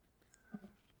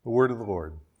The word of the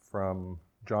Lord from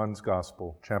John's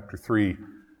Gospel, chapter 3,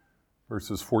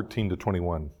 verses 14 to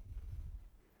 21.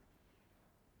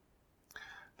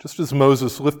 Just as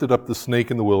Moses lifted up the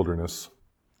snake in the wilderness,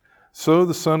 so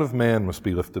the Son of Man must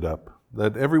be lifted up,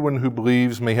 that everyone who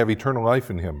believes may have eternal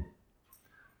life in him.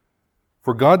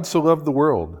 For God so loved the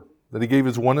world, that he gave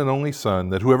his one and only Son,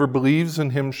 that whoever believes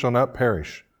in him shall not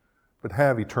perish, but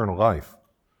have eternal life.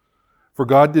 For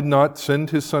God did not send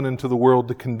his Son into the world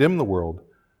to condemn the world,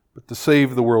 but to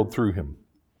save the world through him.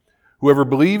 Whoever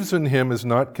believes in him is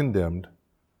not condemned,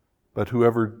 but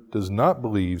whoever does not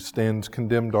believe stands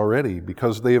condemned already,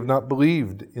 because they have not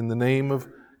believed in the name of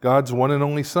God's one and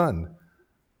only Son.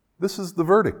 This is the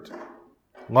verdict.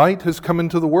 Light has come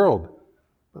into the world,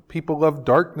 but people love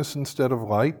darkness instead of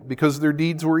light, because their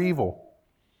deeds were evil.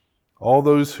 All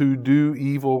those who do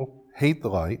evil hate the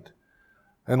light,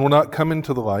 and will not come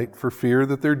into the light for fear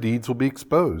that their deeds will be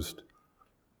exposed.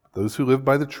 Those who live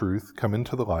by the truth come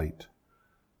into the light,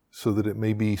 so that it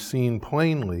may be seen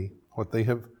plainly what they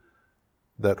have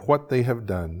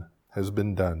done has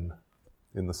been done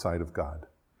in the sight of God.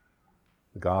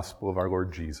 The gospel of our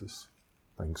Lord Jesus.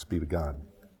 Thanks be to God.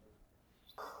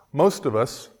 Most of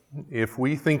us, if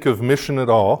we think of mission at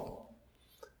all,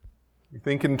 we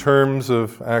think in terms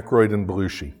of Aykroyd and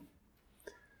Belushi.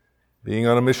 Being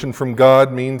on a mission from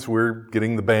God means we're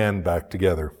getting the band back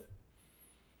together.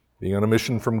 Being on a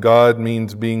mission from God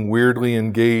means being weirdly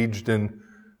engaged in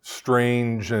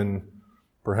strange and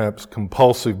perhaps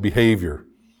compulsive behavior.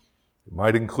 It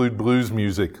might include blues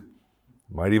music.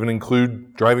 It might even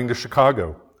include driving to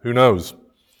Chicago. Who knows?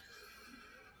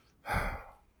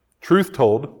 Truth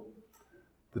told,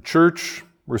 the church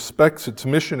respects its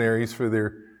missionaries for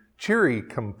their cheery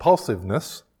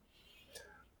compulsiveness,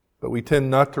 but we tend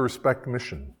not to respect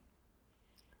mission.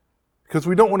 Because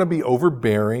we don't want to be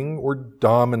overbearing or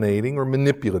dominating or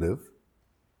manipulative.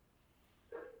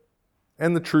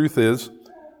 And the truth is,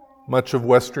 much of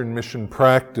Western mission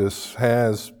practice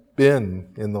has been,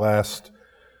 in the last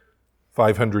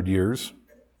 500 years,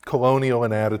 colonial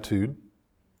in attitude,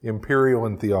 imperial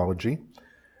in theology,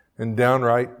 and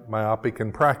downright myopic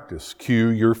in practice. Cue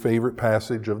your favorite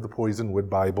passage of the Poisonwood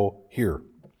Bible here.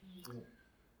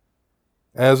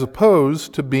 As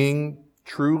opposed to being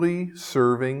truly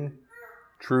serving,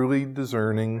 truly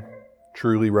discerning,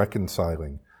 truly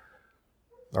reconciling.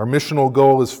 Our missional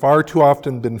goal has far too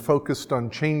often been focused on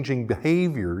changing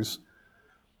behaviors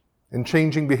and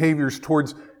changing behaviors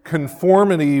towards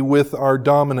conformity with our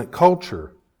dominant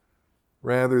culture,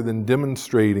 rather than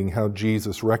demonstrating how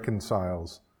Jesus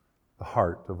reconciles the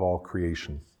heart of all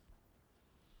creation.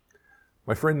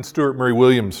 My friend Stuart Murray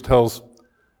Williams tells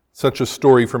such a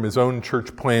story from his own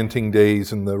church planting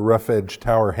days in the Rough-Edge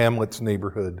Tower Hamlets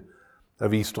neighborhood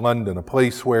of East London, a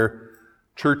place where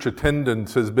church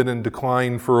attendance has been in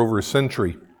decline for over a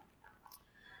century.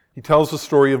 He tells the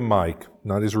story of Mike,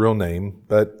 not his real name,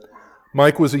 but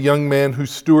Mike was a young man who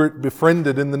Stuart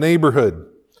befriended in the neighborhood.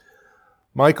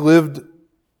 Mike lived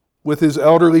with his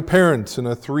elderly parents in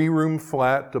a 3-room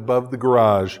flat above the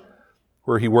garage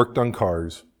where he worked on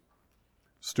cars.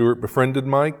 Stuart befriended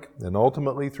Mike, and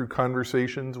ultimately through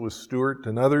conversations with Stuart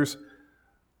and others,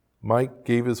 Mike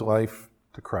gave his life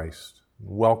to Christ,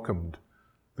 welcomed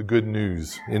the good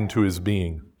news into his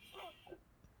being.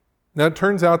 Now it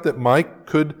turns out that Mike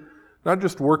could not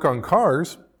just work on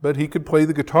cars, but he could play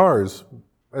the guitars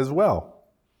as well.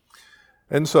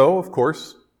 And so, of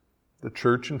course, the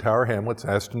church in Tower Hamlets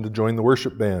asked him to join the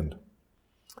worship band.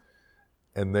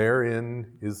 And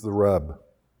therein is the rub.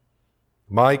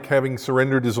 Mike, having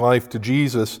surrendered his life to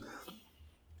Jesus,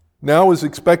 now is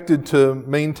expected to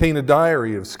maintain a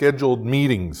diary of scheduled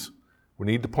meetings. We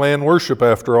need to plan worship,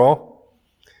 after all,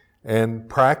 and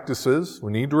practices.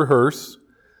 We need to rehearse.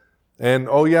 And,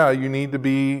 oh yeah, you need to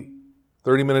be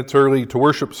 30 minutes early to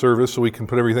worship service so we can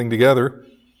put everything together.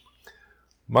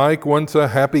 Mike, once a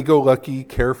happy-go-lucky,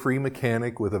 carefree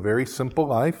mechanic with a very simple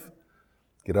life,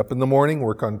 get up in the morning,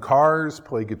 work on cars,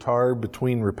 play guitar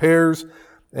between repairs,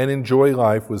 and enjoy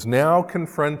life, was now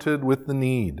confronted with the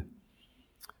need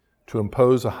to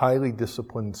impose a highly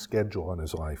disciplined schedule on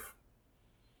his life.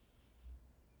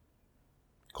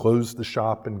 Close the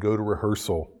shop and go to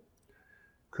rehearsal.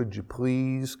 Could you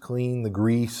please clean the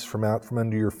grease from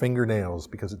under your fingernails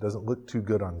because it doesn't look too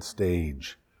good on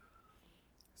stage?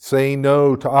 Say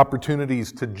no to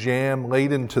opportunities to jam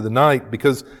late into the night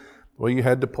because, well, you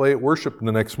had to play at worship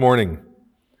the next morning.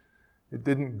 It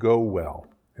didn't go well.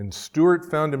 And Stuart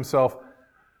found himself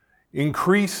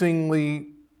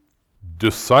increasingly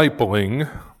discipling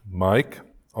Mike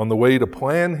on the way to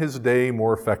plan his day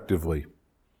more effectively.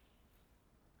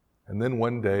 And then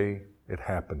one day it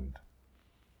happened.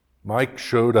 Mike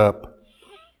showed up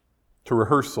to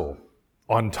rehearsal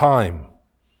on time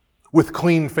with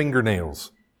clean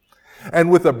fingernails and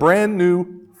with a brand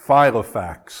new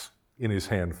Filofax in his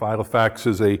hand. Filofax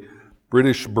is a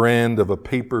British brand of a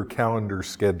paper calendar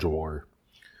scheduler.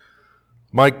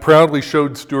 Mike proudly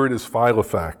showed Stuart his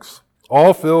Filofax,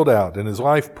 all filled out and his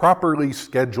life properly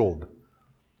scheduled.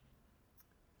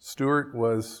 Stuart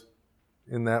was,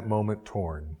 in that moment,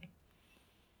 torn.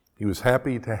 He was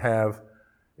happy to have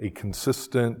a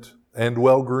consistent and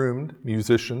well-groomed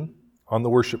musician on the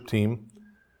worship team,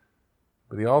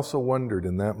 but he also wondered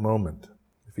in that moment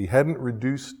if he hadn't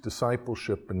reduced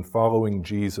discipleship and following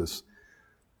Jesus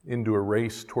into a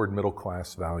race toward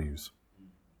middle-class values.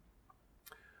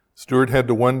 Stuart had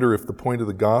to wonder if the point of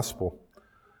the gospel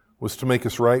was to make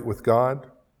us right with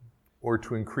God or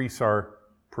to increase our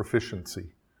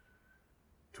proficiency,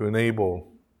 to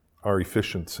enable our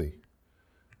efficiency,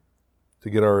 to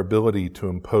get our ability to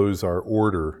impose our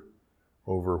order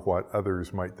over what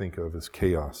others might think of as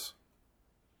chaos.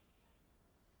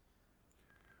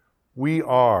 We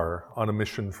are on a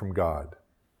mission from God.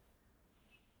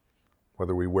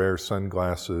 Whether we wear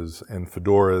sunglasses and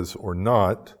fedoras or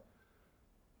not,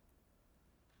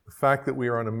 the fact that we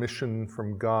are on a mission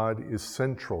from God is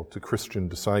central to Christian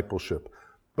discipleship.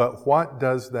 But what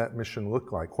does that mission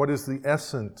look like? What is the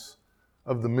essence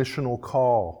of the missional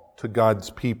call to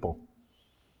God's people?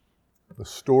 The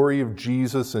story of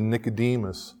Jesus and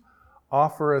Nicodemus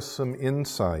offer us some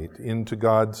insight into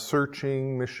God's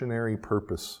searching missionary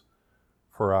purpose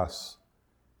for us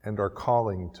and our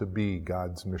calling to be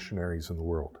God's missionaries in the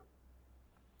world.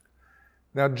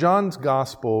 Now, John's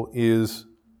gospel is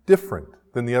different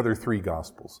than the other three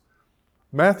gospels.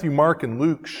 Matthew, Mark, and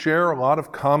Luke share a lot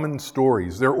of common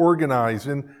stories. They're organized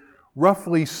in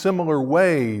roughly similar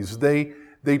ways. They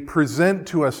present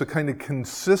to us a kind of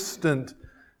consistent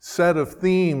set of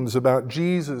themes about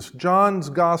Jesus.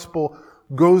 John's gospel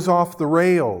goes off the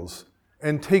rails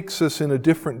and takes us in a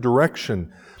different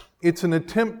direction. It's an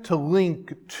attempt to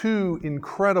link two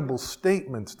incredible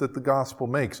statements that the gospel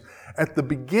makes. At the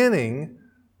beginning,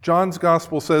 John's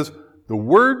gospel says, "The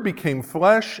Word became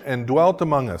flesh and dwelt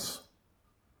among us."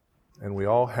 And we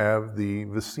all have the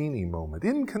Vicini moment.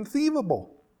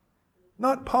 Inconceivable.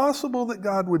 Not possible that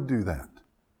God would do that.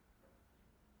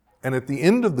 And at the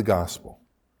end of the gospel,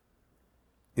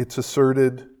 it's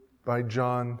asserted by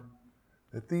John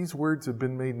that these words have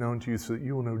been made known to you so that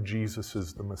you will know Jesus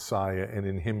is the Messiah and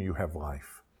in Him you have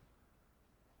life.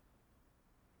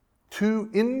 Two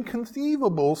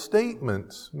inconceivable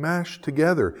statements mashed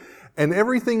together. And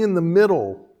everything in the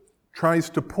middle tries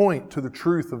to point to the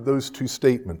truth of those two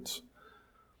statements.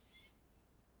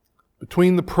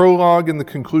 Between the prologue and the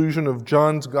conclusion of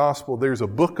John's gospel, there's a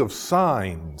book of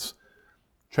signs.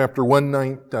 Chapter 1,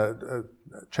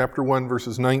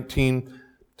 verses 19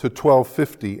 to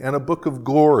 12:50, and a book of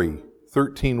glory,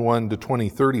 13:1 to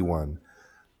 20:31.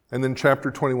 And then chapter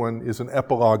 21 is an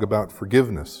epilogue about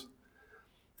forgiveness.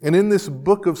 And in this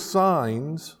book of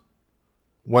signs,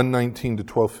 1:19 to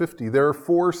 12:50, there are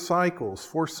four cycles,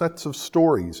 four sets of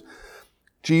stories.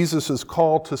 Jesus'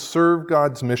 call to serve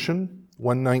God's mission,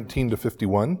 1:19 to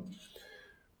 51.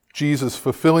 Jesus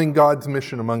fulfilling God's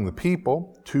mission among the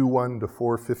people, 2:1 to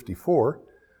 4:54.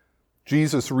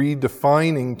 Jesus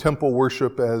redefining temple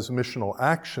worship as missional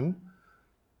action,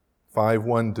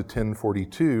 5:1 to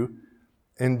 10:42.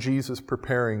 And Jesus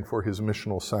preparing for His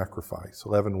missional sacrifice,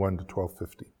 11:1 to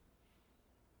 12:50.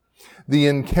 The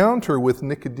encounter with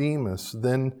Nicodemus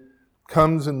then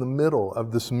comes in the middle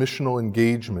of this missional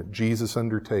engagement Jesus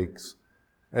undertakes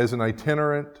as an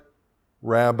itinerant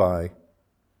rabbi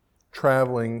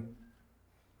traveling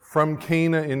from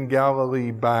Cana in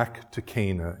Galilee back to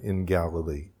Cana in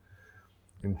Galilee.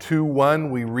 In 2:1,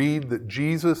 we read that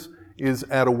Jesus is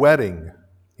at a wedding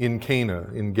in Cana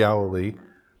in Galilee,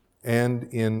 and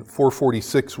in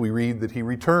 4:46 we read that He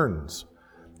returns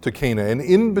to Cana. And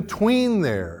in between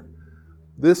there,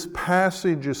 this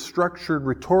passage is structured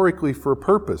rhetorically for a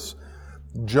purpose.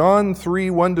 John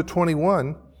 3:1 to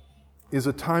 21 is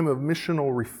a time of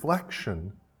missional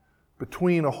reflection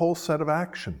between a whole set of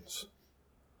actions.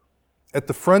 At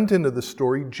the front end of the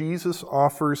story, Jesus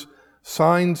offers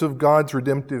signs of God's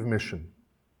redemptive mission.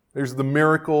 There's the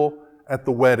miracle at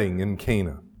the wedding in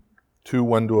Cana,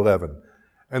 2:1 to 11.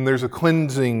 And there's a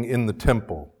cleansing in the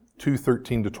temple,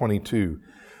 2:13 to 22.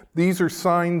 These are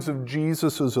signs of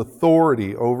Jesus'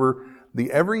 authority over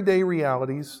the everyday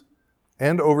realities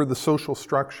and over the social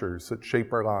structures that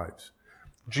shape our lives.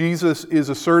 Jesus is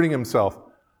asserting Himself,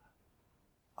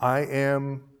 I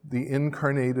am the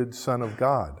incarnated Son of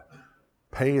God.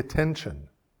 Pay attention.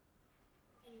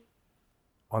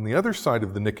 On the other side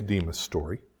of the Nicodemus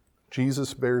story,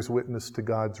 Jesus bears witness to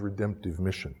God's redemptive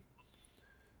mission.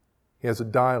 He has a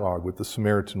dialogue with the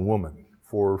Samaritan woman,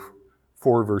 4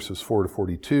 verses 4 to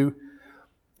 42,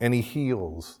 and he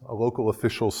heals a local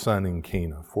official's son in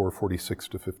Cana, 4:46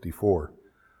 to 54.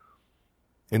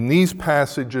 In these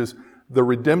passages, the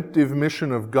redemptive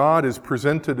mission of God is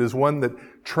presented as one that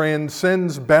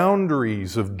transcends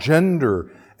boundaries of gender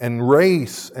and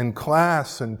race and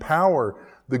class and power.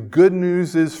 The good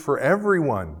news is for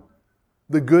everyone.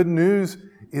 The good news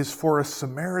is for a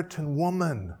Samaritan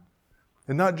woman.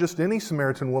 And not just any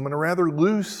Samaritan woman, a rather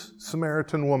loose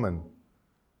Samaritan woman.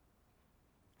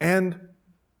 And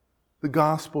the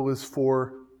gospel is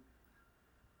for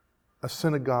a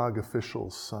synagogue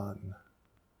official's son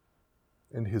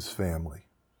and his family.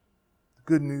 The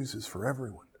good news is for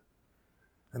everyone.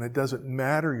 And it doesn't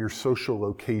matter your social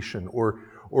location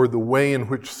or the way in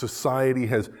which society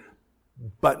has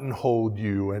buttonholed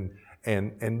you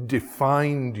and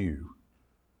defined you.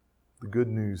 The good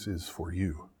news is for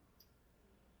you.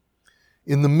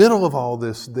 In the middle of all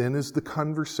this, then, is the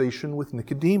conversation with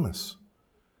Nicodemus.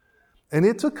 And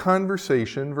it's a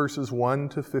conversation, verses 1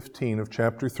 to 15 of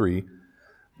chapter 3,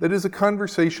 that is a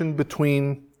conversation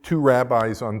between two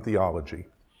rabbis on theology.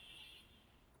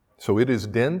 So it is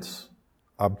dense,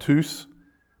 obtuse,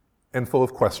 and full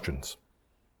of questions.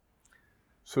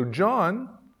 So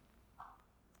John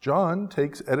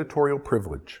takes editorial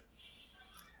privilege,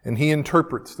 and he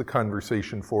interprets the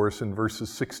conversation for us in verses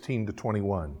 16 to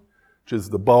 21, which is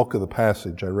the bulk of the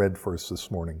passage I read for us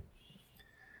this morning.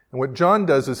 And what John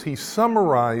does is he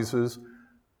summarizes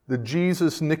the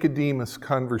Jesus-Nicodemus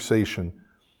conversation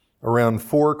around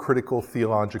 4 critical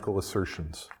theological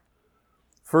assertions.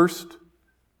 First,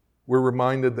 we're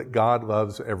reminded that God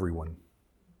loves everyone.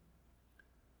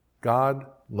 God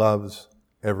loves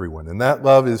everyone. And that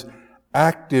love is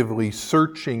actively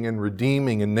searching and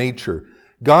redeeming in nature.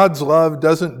 God's love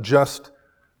doesn't just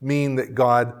mean that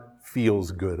God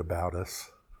feels good about us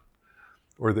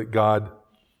or that God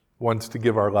wants to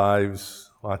give our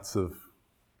lives lots of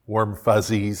warm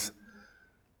fuzzies.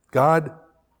 God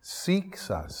seeks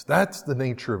us. That's the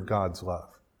nature of God's love.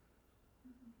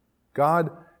 God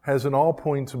has an all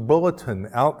points bulletin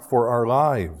out for our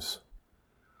lives.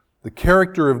 The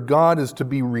character of God is to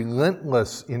be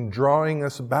relentless in drawing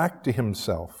us back to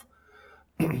Himself.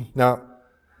 Now,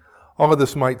 all of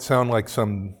this might sound like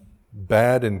some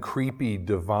bad and creepy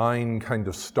divine kind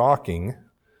of stalking,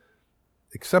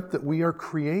 except that we are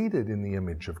created in the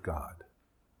image of God.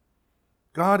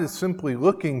 God is simply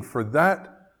looking for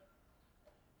that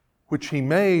which He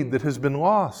made that has been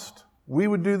lost. We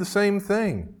would do the same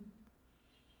thing.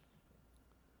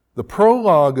 The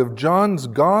prologue of John's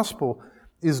Gospel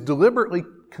is deliberately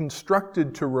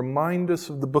constructed to remind us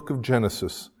of the book of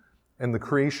Genesis and the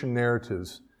creation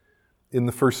narratives in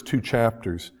the first 2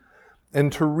 chapters,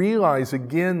 and to realize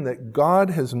again that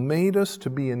God has made us to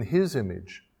be in His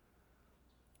image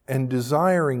and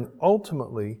desiring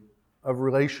ultimately of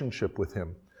relationship with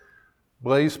Him.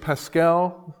 Blaise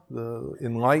Pascal, the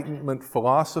Enlightenment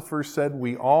philosopher, said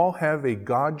we all have a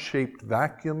God-shaped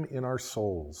vacuum in our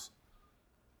souls.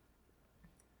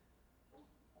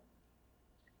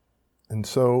 And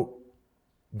so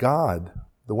God,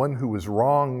 the one who was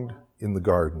wronged in the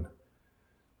garden,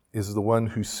 is the one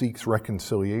who seeks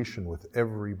reconciliation with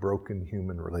every broken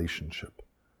human relationship.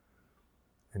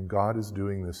 And God is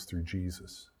doing this through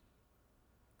Jesus.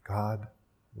 God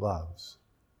loves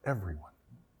everyone.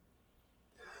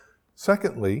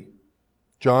 Secondly,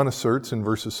 John asserts in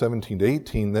verses 17 to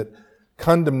 18 that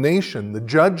condemnation, the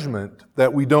judgment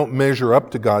that we don't measure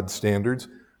up to God's standards,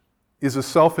 is a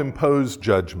self-imposed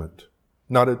judgment,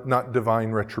 not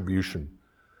divine retribution.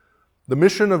 The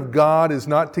mission of God is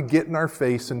not to get in our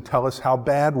face and tell us how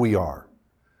bad we are.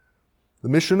 The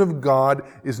mission of God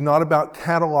is not about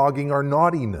cataloging our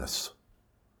naughtiness.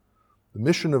 The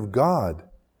mission of God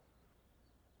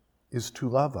is to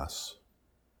love us.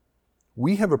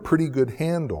 We have a pretty good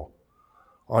handle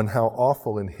on how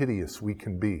awful and hideous we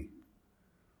can be.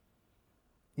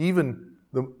 Even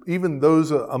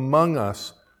those among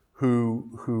us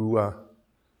who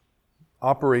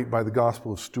operate by the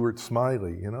gospel of Stuart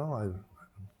Smiley,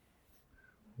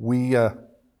 we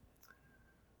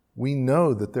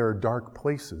know that there are dark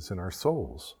places in our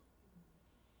souls.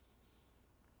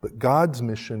 But God's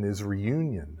mission is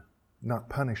reunion, not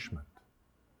punishment.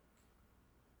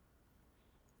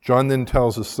 John then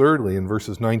tells us thirdly in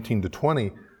verses 19 to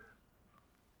 20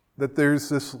 that there's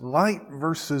this light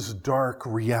versus dark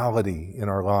reality in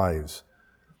our lives.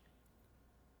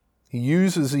 He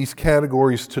uses these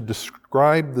categories to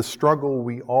describe the struggle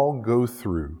we all go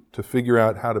through to figure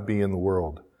out how to be in the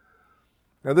world.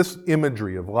 Now, this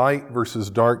imagery of light versus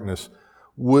darkness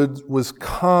was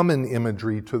common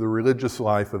imagery to the religious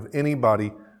life of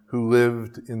anybody who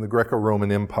lived in the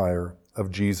Greco-Roman Empire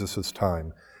of Jesus'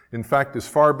 time. In fact, as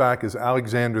far back as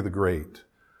Alexander the Great,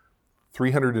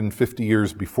 350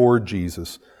 years before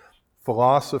Jesus,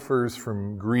 philosophers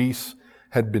from Greece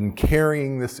had been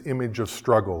carrying this image of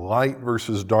struggle, light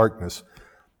versus darkness,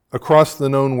 across the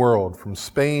known world, from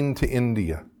Spain to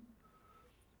India.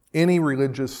 Any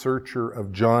religious searcher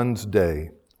of John's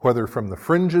day, whether from the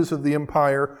fringes of the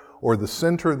empire or the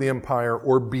center of the empire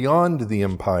or beyond the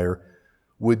empire,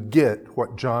 would get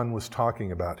what John was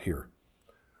talking about here.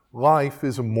 Life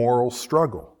is a moral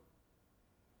struggle.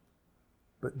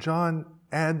 But John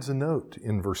adds a note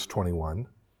in verse 21,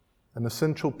 an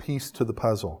essential piece to the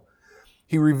puzzle.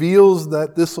 He reveals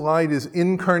that this light is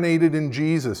incarnated in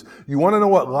Jesus. You want to know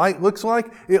what light looks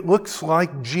like? It looks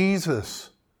like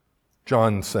Jesus,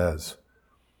 John says.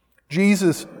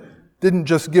 Jesus didn't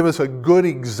just give us a good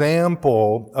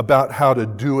example about how to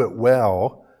do it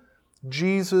well.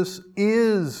 Jesus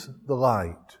is the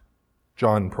light,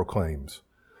 John proclaims.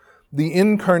 The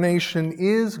incarnation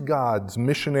is God's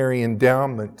missionary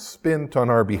endowment spent on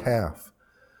our behalf,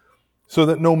 so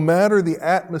that no matter the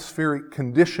atmospheric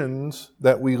conditions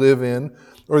that we live in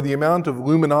or the amount of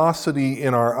luminosity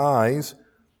in our eyes,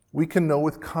 we can know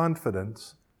with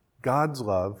confidence God's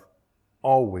love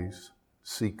always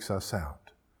seeks us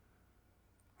out.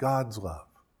 God's love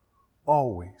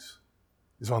always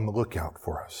is on the lookout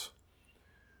for us.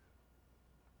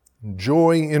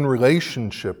 Joy in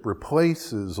relationship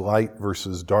replaces light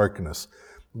versus darkness.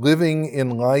 Living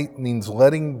in light means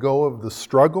letting go of the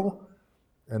struggle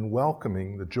and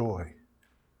welcoming the joy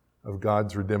of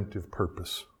God's redemptive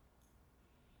purpose.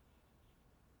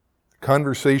 The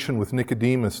conversation with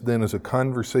Nicodemus then is a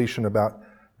conversation about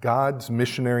God's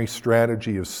missionary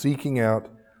strategy of seeking out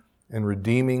and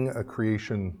redeeming a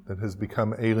creation that has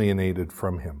become alienated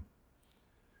from Him.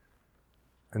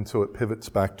 And so it pivots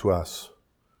back to us,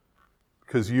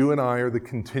 because you and I are the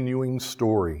continuing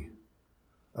story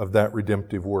of that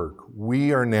redemptive work.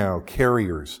 We are now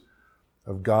carriers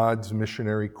of God's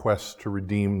missionary quest to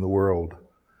redeem the world.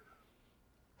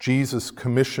 Jesus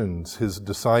commissions His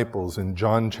disciples in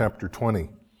John chapter 20.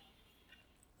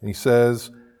 And He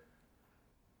says,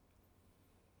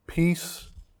 "Peace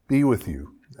be with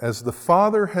you. As the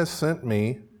Father has sent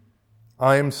me,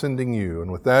 I am sending you." And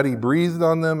with that He breathed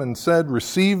on them and said,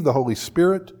 "Receive the Holy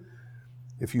Spirit.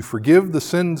 If you forgive the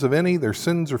sins of any, their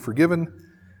sins are forgiven.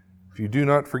 If you do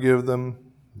not forgive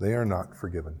them, they are not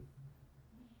forgiven."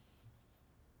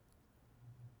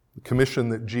 The commission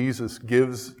that Jesus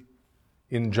gives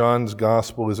in John's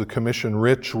Gospel is a commission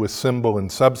rich with symbol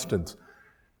and substance.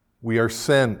 We are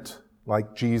sent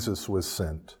like Jesus was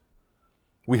sent.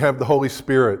 We have the Holy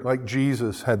Spirit like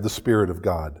Jesus had the Spirit of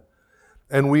God.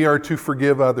 And we are to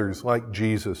forgive others like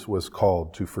Jesus was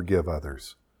called to forgive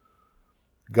others.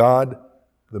 God,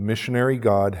 the missionary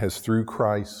God, has through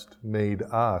Christ made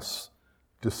us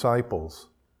disciples,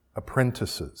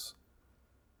 apprentices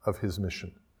of His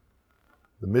mission.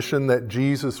 The mission that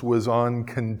Jesus was on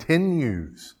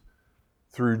continues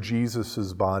through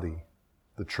Jesus' body,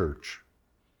 the church.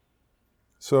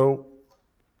 So,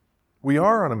 we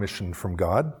are on a mission from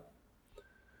God.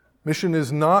 Mission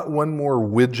is not one more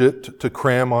widget to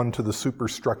cram onto the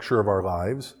superstructure of our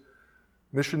lives.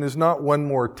 Mission is not one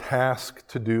more task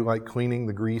to do, like cleaning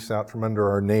the grease out from under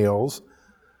our nails.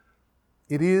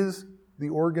 It is the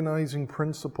organizing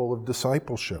principle of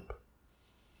discipleship.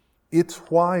 It's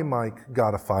why Mike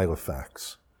got a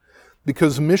Filofax.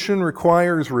 Because mission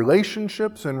requires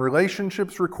relationships, and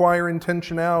relationships require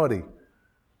intentionality.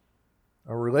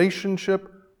 A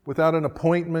relationship without an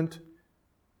appointment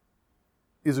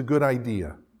is a good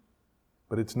idea,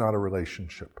 but it's not a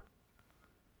relationship.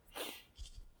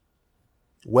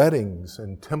 Weddings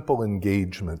and temple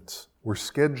engagements were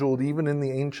scheduled even in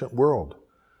the ancient world.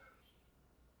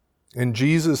 And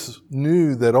Jesus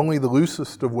knew that only the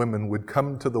loosest of women would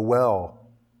come to the well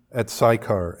at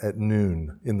Sychar at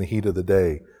noon in the heat of the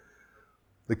day.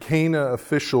 The Cana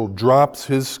official drops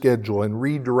his schedule and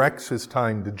redirects his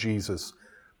time to Jesus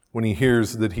when he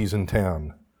hears that he's in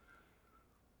town.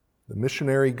 The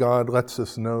missionary God lets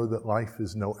us know that life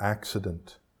is no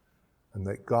accident and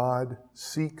that God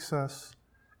seeks us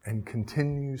and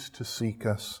continues to seek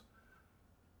us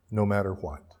no matter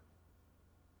what.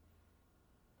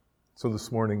 So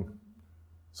this morning,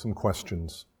 some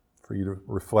questions for you to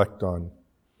reflect on.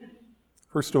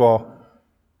 First of all,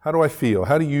 how do I feel?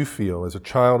 How do you feel as a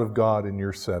child of God in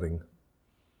your setting?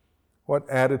 What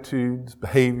attitudes,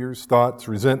 behaviors, thoughts,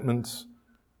 resentments,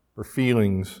 or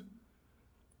feelings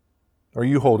are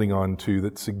you holding on to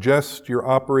that suggest you're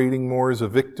operating more as a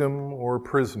victim or a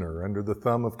prisoner under the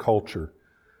thumb of culture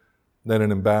than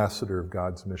an ambassador of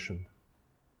God's mission?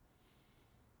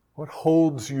 What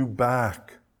holds you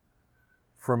back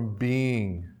from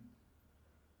being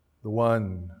the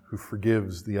one who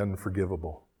forgives the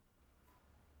unforgivable?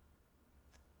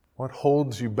 What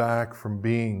holds you back from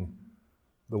being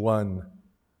the one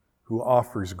who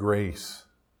offers grace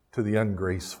to the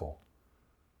ungraceful?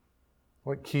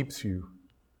 What keeps you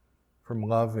from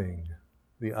loving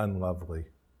the unlovely?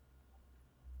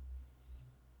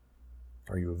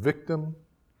 Are you a victim?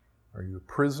 Are you a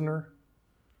prisoner?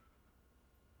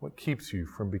 What keeps you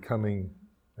from becoming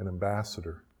an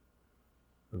ambassador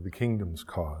of the kingdom's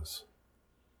cause,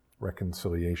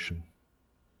 reconciliation?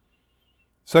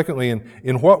 Secondly,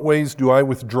 in what ways do I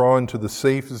withdraw into the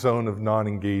safe zone of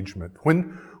non-engagement?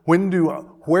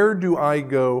 Where do I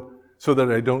go so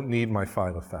that I don't need my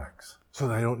Filofax, so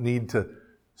that I don't need to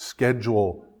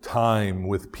schedule time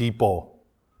with people?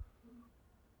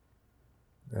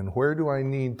 And where do I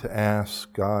need to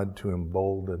ask God to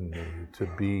embolden me to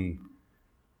be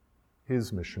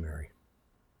His missionary?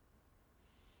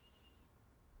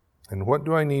 And what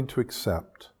do I need to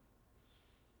accept?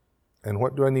 And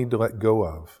what do I need to let go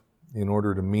of in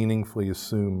order to meaningfully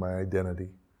assume my identity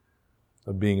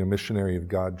of being a missionary of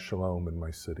God's shalom in my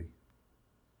city?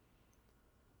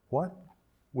 What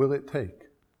will it take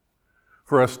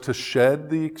for us to shed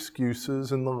the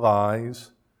excuses and the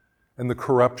lies and the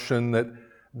corruption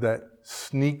that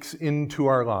sneaks into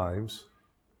our lives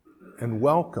and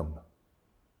welcome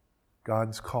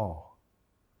God's call?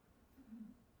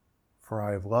 For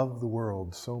I have loved the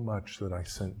world so much that I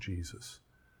sent Jesus.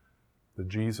 The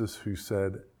Jesus who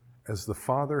said, as the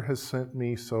Father has sent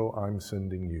me, so I'm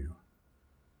sending you.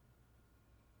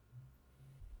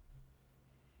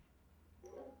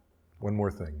 One more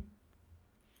thing.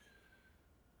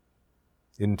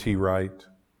 N.T. Wright,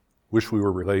 wish we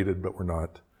were related, but we're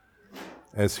not.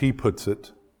 As he puts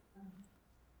it,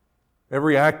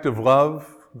 every act of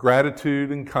love,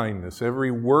 gratitude, and kindness,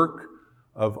 every work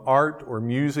of art or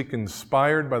music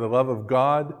inspired by the love of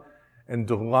God and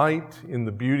delight in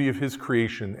the beauty of His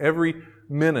creation, every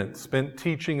minute spent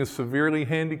teaching a severely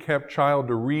handicapped child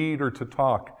to read or to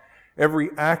talk, every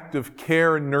act of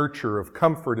care and nurture, of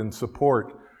comfort and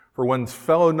support for one's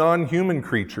fellow non-human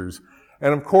creatures,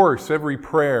 and of course, every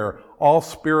prayer, all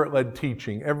Spirit-led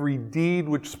teaching, every deed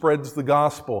which spreads the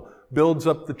gospel, builds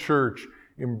up the church,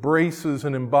 embraces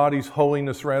and embodies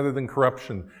holiness rather than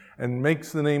corruption, and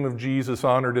makes the name of Jesus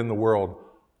honored in the world.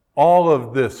 All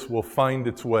of this will find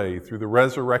its way through the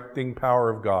resurrecting power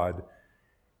of God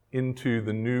into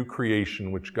the new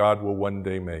creation which God will one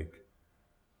day make.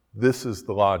 This is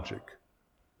the logic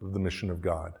of the mission of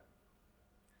God.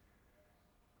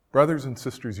 Brothers and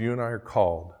sisters, you and I are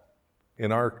called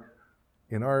in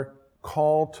our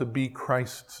call to be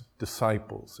Christ's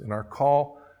disciples, in our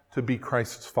call to be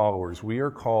Christ's followers. We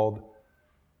are called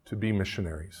to be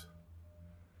missionaries.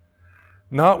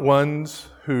 Not ones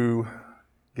who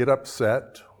get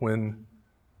upset when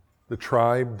the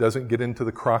tribe doesn't get into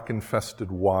the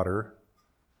croc-infested water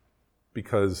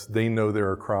because they know there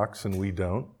are crocs and we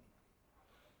don't.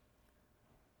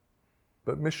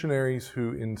 But missionaries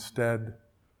who instead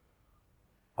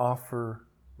offer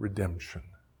redemption,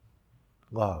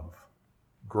 love,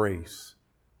 grace,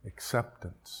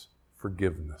 acceptance,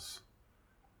 forgiveness.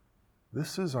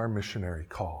 This is our missionary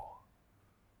call.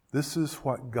 This is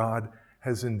what God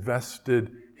has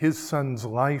invested His Son's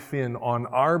life in on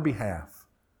our behalf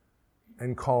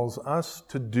and calls us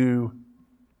to do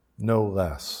no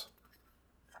less.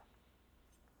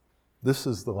 This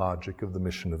is the logic of the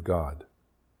mission of God.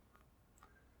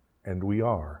 And we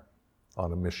are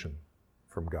on a mission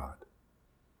from God.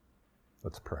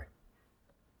 Let's pray.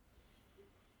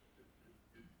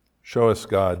 Show us,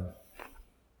 God,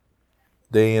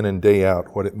 day in and day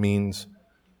out, what it means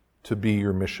to be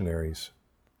your missionaries.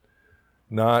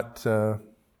 Not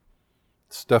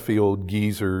stuffy old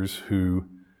geezers who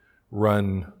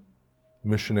run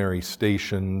missionary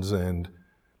stations and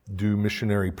do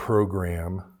missionary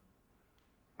program,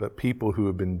 but people who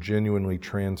have been genuinely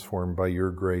transformed by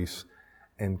your grace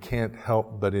and can't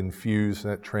help but infuse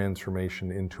that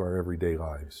transformation into our everyday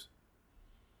lives.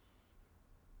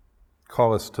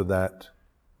 Call us to that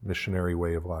missionary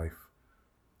way of life.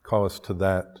 Call us to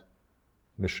that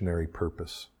missionary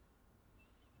purpose.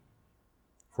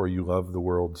 For you love the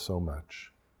world so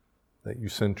much that you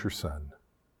sent your Son,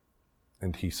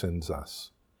 and He sends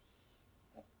us.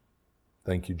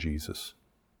 Thank you, Jesus.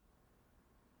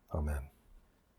 Amen.